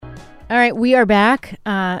All right, we are back.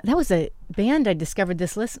 That was a band I discovered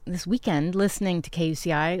this weekend listening to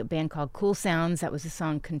KUCI, a band called Cool Sounds. That was the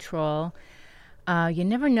song Control. You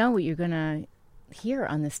never know what you're going to hear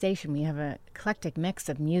on the station. We have an eclectic mix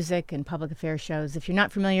of music and public affairs shows. If you're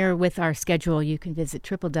not familiar with our schedule, you can visit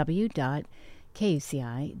www.kuci.org.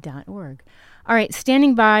 All right,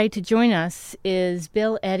 standing by to join us is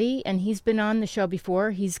Bill Eddy, and he's been on the show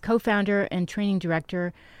before. He's co-founder and training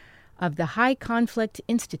director of the High Conflict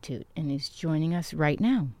Institute, and he's joining us right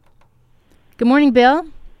now. Good morning, Bill.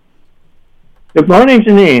 Good morning,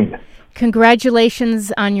 Janine.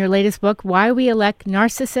 Congratulations on your latest book, Why We Elect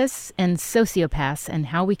Narcissists and Sociopaths and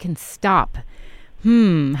How We Can Stop.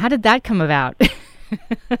 How did that come about?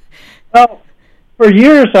 Well, for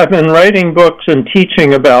years I've been writing books and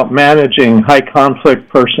teaching about managing high conflict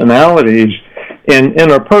personalities in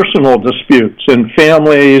interpersonal disputes in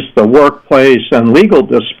families, the workplace, and legal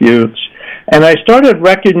disputes. And I started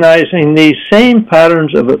recognizing these same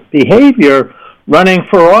patterns of behavior running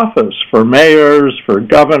for office, for mayors, for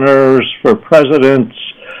governors, for presidents,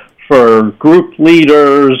 for group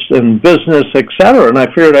leaders in business, etc. And I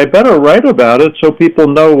figured I better write about it so people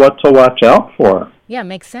know what to watch out for. Yeah,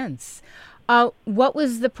 makes sense. What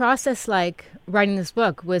was the process like writing this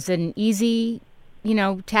book? Was it an easy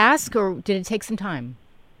task, or did it take some time?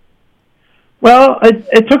 Well,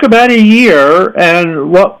 it took about a year,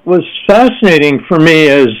 and what was fascinating for me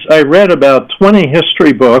is I read about 20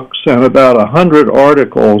 history books and about 100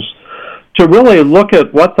 articles to really look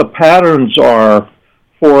at what the patterns are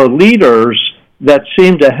for leaders that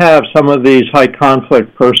seem to have some of these high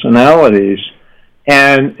conflict personalities.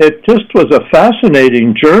 And it just was a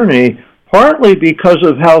fascinating journey, partly because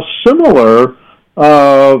of how similar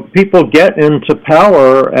people get into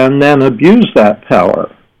power and then abuse that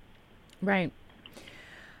power. Right.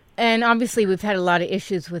 And obviously we've had a lot of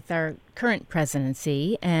issues with our current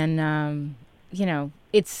presidency. And,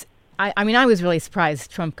 I was really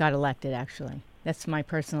surprised Trump got elected, actually. That's my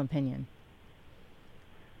personal opinion.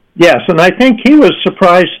 Yes, and I think he was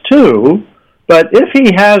surprised too. But if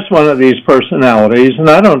he has one of these personalities, and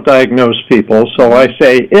I don't diagnose people, so I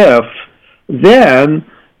say if, then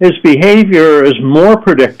his behavior is more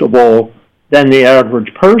predictable than the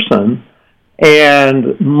average person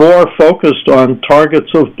and more focused on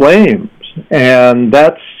targets of blame. And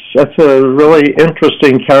that's a really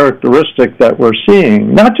interesting characteristic that we're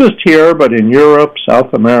seeing, not just here, but in Europe,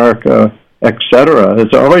 South America, etc.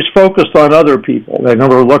 It's always focused on other people. They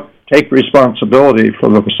never take responsibility for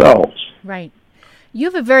themselves. Right. You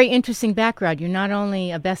have a very interesting background. You're not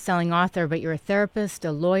only a best-selling author, but you're a therapist,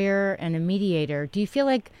 a lawyer, and a mediator. Do you feel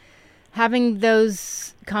like having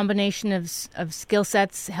those combination of skill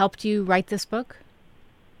sets helped you write this book?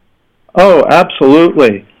 Oh,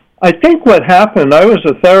 absolutely. I think what happened, I was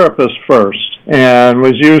a therapist first and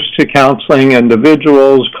was used to counseling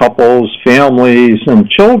individuals, couples, families, and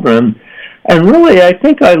children. And really, I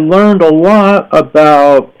think I learned a lot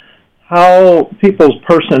about how people's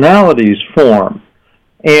personalities form.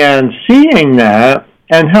 And seeing that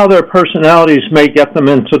and how their personalities may get them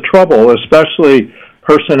into trouble, especially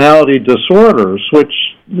personality disorders, which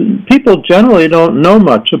people generally don't know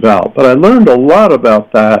much about. But I learned a lot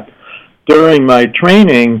about that during my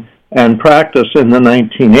training and practice in the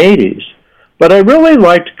 1980s. But I really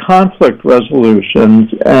liked conflict resolution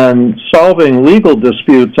and solving legal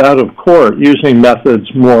disputes out of court using methods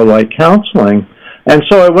more like counseling. And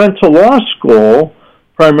so I went to law school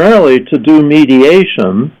primarily to do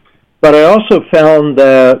mediation, but I also found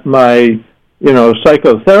that my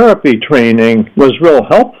psychotherapy training was real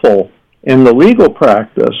helpful in the legal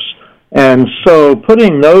practice. And so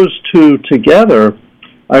putting those two together,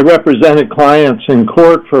 I represented clients in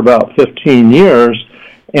court for about 15 years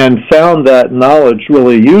and found that knowledge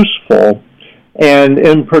really useful. And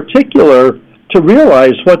in particular, to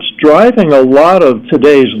realize what's driving a lot of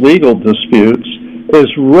today's legal disputes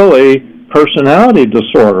is really personality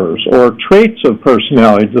disorders or traits of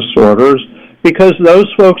personality disorders, because those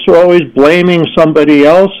folks are always blaming somebody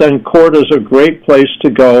else, and court is a great place to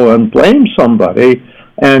go and blame somebody,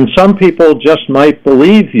 and some people just might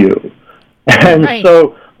believe you. And right.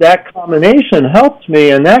 So that combination helped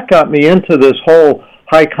me, and that got me into this whole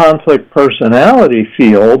high conflict personality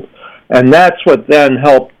field, and that's what then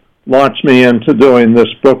helped launch me into doing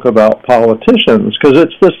this book about politicians, because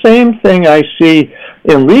it's the same thing I see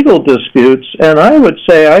in legal disputes, and I would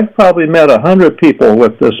say I've probably met 100 people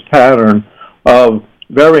with this pattern of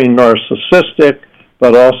very narcissistic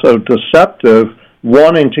but also deceptive,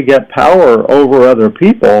 wanting to get power over other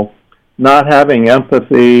people, not having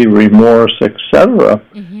empathy, remorse, etc.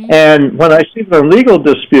 Mm-hmm. And when I see them in legal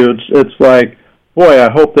disputes, it's like, boy,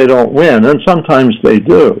 I hope they don't win, and sometimes they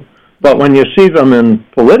do. But when you see them in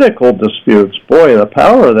political disputes, boy, the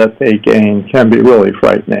power that they gain can be really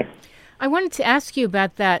frightening. I wanted to ask you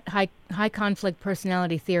about that high conflict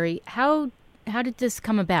personality theory. How did this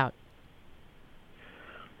come about?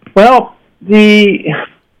 Well, the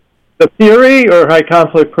theory or high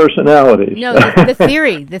conflict personalities? No, the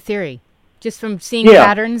theory. Just from seeing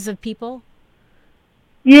patterns of people?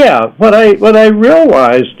 Yeah, what I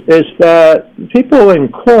realized is that people in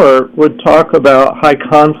court would talk about high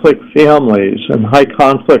conflict families and high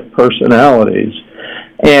conflict personalities,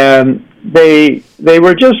 and they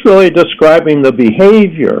were just really describing the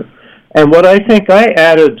behavior. And what I think I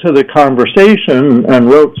added to the conversation and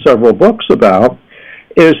wrote several books about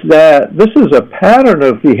is that this is a pattern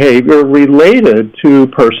of behavior related to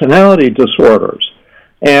personality disorders.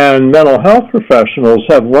 And mental health professionals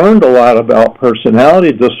have learned a lot about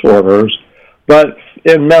personality disorders, but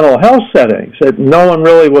in mental health settings, no one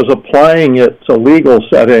really was applying it to legal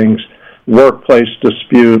settings, workplace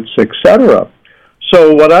disputes, etc.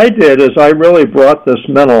 So what I did is I really brought this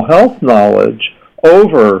mental health knowledge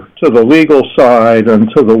over to the legal side and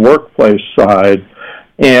to the workplace side,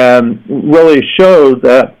 and really showed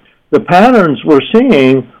that the patterns we're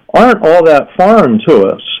seeing aren't all that foreign to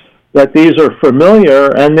us, that these are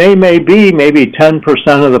familiar, and they may be maybe 10%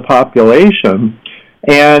 of the population.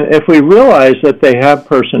 And if we realize that they have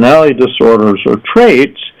personality disorders or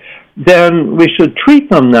traits, then we should treat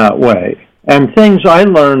them that way. And things I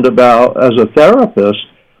learned about as a therapist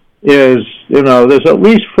is, there's at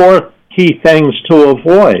least 4 key things to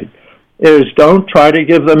avoid. Is don't try to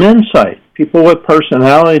give them insight. People with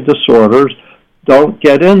personality disorders don't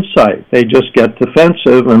get insight. They just get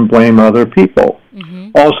defensive and blame other people.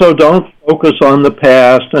 Mm-hmm. Also, don't focus on the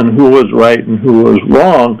past and who was right and who was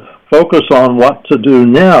wrong. Focus on what to do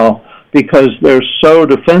now, because they're so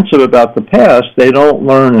defensive about the past, they don't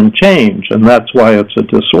learn and change, and that's why it's a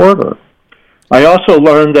disorder. I also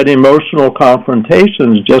learned that emotional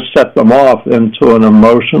confrontations just set them off into an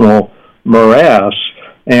emotional morass,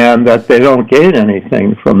 and that they don't gain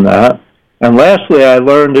anything from that. And lastly, I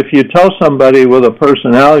learned if you tell somebody with a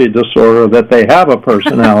personality disorder that they have a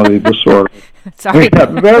personality disorder, they get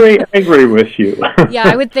very angry with you. Yeah,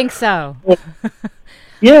 I would think so.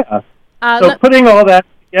 Yeah. So putting all that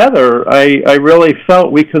together, I really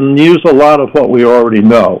felt we can use a lot of what we already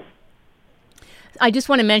know. I just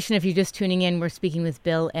want to mention, if you're just tuning in, we're speaking with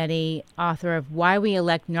Bill Eddy, author of Why We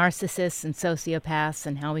Elect Narcissists and Sociopaths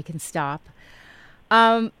and How We Can Stop.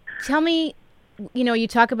 Tell me, you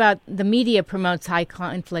talk about the media promotes high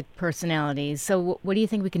conflict personalities. So what do you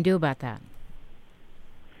think we can do about that?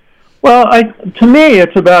 Well, to me,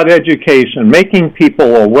 it's about education, making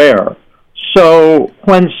people aware. So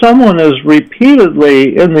when someone is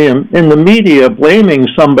repeatedly in the media blaming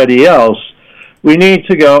somebody else, we need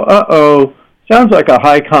to go, uh-oh, sounds like a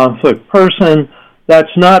high conflict person. That's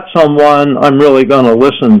not someone I'm really going to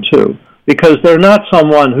listen to, because they're not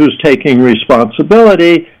someone who's taking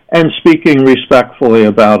responsibility and speaking respectfully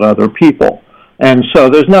about other people. And so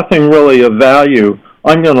there's nothing really of value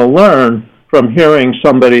I'm going to learn from hearing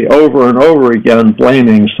somebody over and over again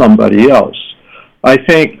blaming somebody else. I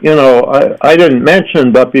think, I didn't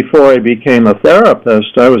mention, but before I became a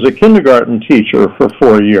therapist, I was a kindergarten teacher for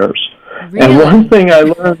 4 years. Really? And one thing I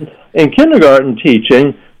learned in kindergarten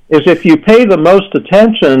teaching is if you pay the most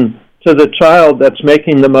attention to the child that's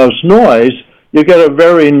making the most noise, you get a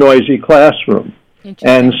very noisy classroom.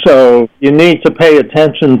 And so you need to pay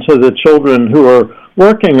attention to the children who are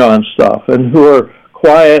working on stuff and who are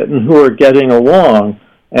quiet and who are getting along.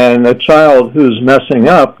 And a child who's messing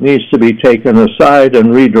up needs to be taken aside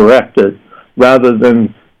and redirected rather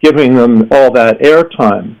than giving them all that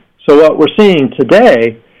airtime. So what we're seeing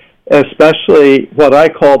today, especially what I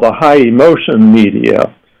call the high emotion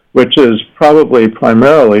media, which is probably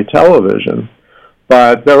primarily television,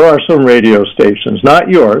 but there are some radio stations, not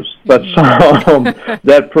yours, but some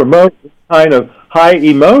that promote this kind of high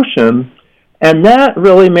emotion, and that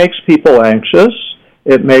really makes people anxious.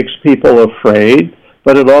 It makes people afraid,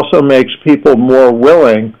 but it also makes people more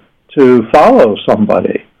willing to follow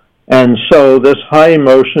somebody. And so this high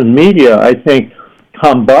emotion media, I think,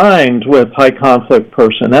 combined with high conflict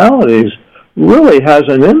personalities, really has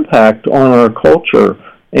an impact on our culture.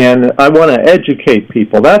 And I want to educate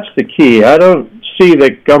people. That's the key. I don't see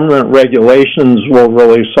that government regulations will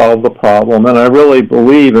really solve the problem, and I really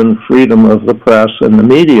believe in freedom of the press and the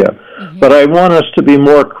media. Mm-hmm. But I want us to be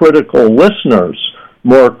more critical listeners,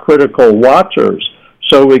 more critical watchers.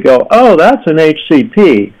 So we go, oh, that's an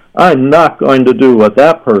HCP. I'm not going to do what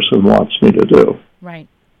that person wants me to do. Right,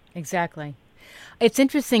 exactly. It's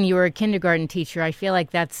interesting you were a kindergarten teacher. I feel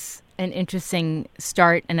like that's an interesting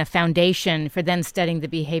start and a foundation for then studying the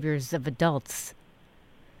behaviors of adults.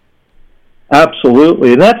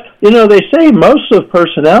 Absolutely. They say most of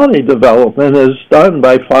personality development is done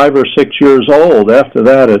by 5 or 6 years old. After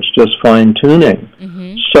that, it's just fine-tuning.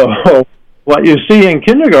 Mm-hmm. So what you see in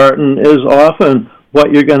kindergarten is often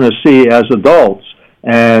what you're going to see as adults.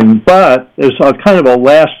 But there's a kind of a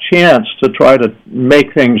last chance to try to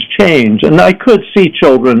make things change. And I could see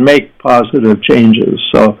children make positive changes.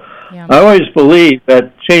 So yeah. I always believe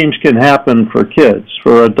that change can happen for kids.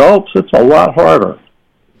 For adults, it's a lot harder.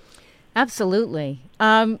 Absolutely.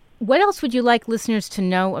 What else would you like listeners to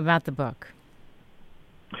know about the book?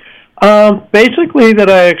 Basically that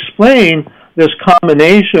I explain this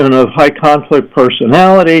combination of high conflict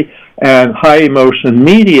personality and high emotion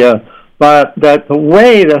media, but that the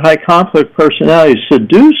way that high conflict personalities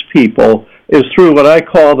seduce people is through what I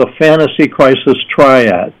call the fantasy crisis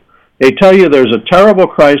triad. They tell you there's a terrible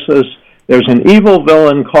crisis, there's an evil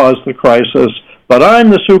villain caused the crisis, but I'm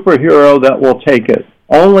the superhero that will take it.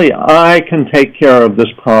 Only I can take care of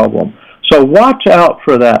this problem. So watch out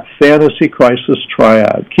for that fantasy crisis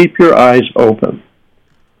triad. Keep your eyes open.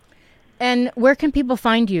 And where can people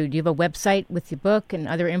find you? Do you have a website with your book and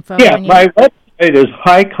other info? Yeah, my website is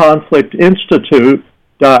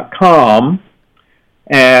highconflictinstitute.com,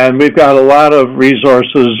 and we've got a lot of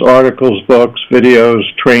resources, articles, books, videos,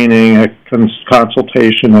 training,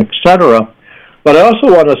 consultation, etc. But I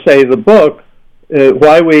also want to say the book,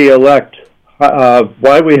 Why we elect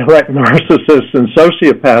narcissists and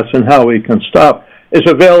sociopaths and how we can stop, is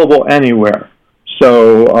available anywhere.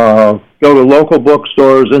 So go to local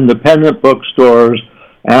bookstores, independent bookstores,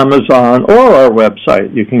 Amazon, or our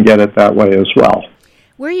website. You can get it that way as well.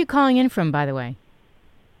 Where are you calling in from, by the way?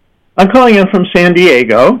 I'm calling in from San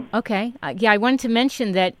Diego. Okay. I wanted to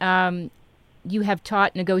mention that you have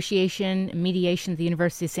taught negotiation and mediation at the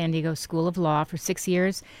University of San Diego School of Law for 6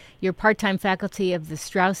 years. You're part-time faculty of the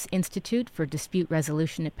Strauss Institute for Dispute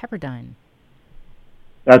Resolution at Pepperdine.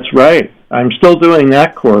 That's right. I'm still doing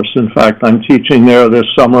that course. In fact, I'm teaching there this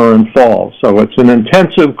summer and fall. So it's an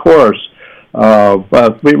intensive course.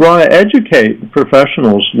 But we want to educate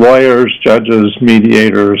professionals, lawyers, judges,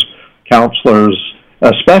 mediators, counselors,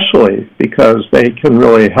 especially because they can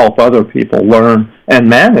really help other people learn and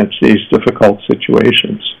manage these difficult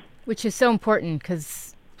situations. Which is so important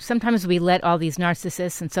because sometimes we let all these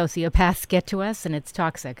narcissists and sociopaths get to us, and it's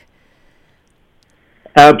toxic.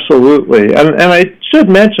 Absolutely. And I should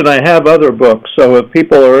mention I have other books. So if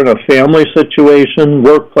people are in a family situation,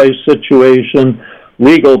 workplace situation,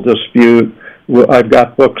 legal dispute, I've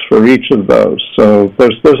got books for each of those. So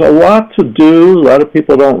there's a lot to do. A lot of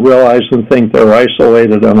people don't realize and think they're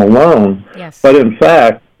isolated and alone. Yes. But in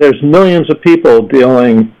fact, there's millions of people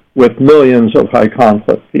dealing with millions of high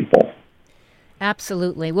conflict people.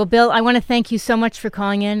 Absolutely. Well, Bill, I want to thank you so much for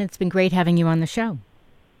calling in. It's been great having you on the show.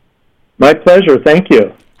 My pleasure. Thank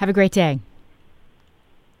you. Have a great day.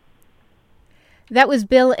 That was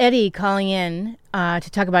Bill Eddy calling in to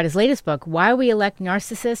talk about his latest book, Why We Elect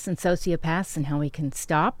Narcissists and Sociopaths and How We Can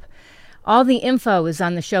Stop. All the info is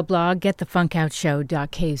on the show blog,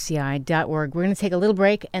 getthefunkoutshow.kuci.org. We're going to take a little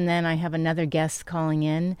break, and then I have another guest calling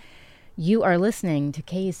in. You are listening to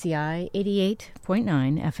KUCI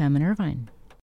 88.9 FM in Irvine.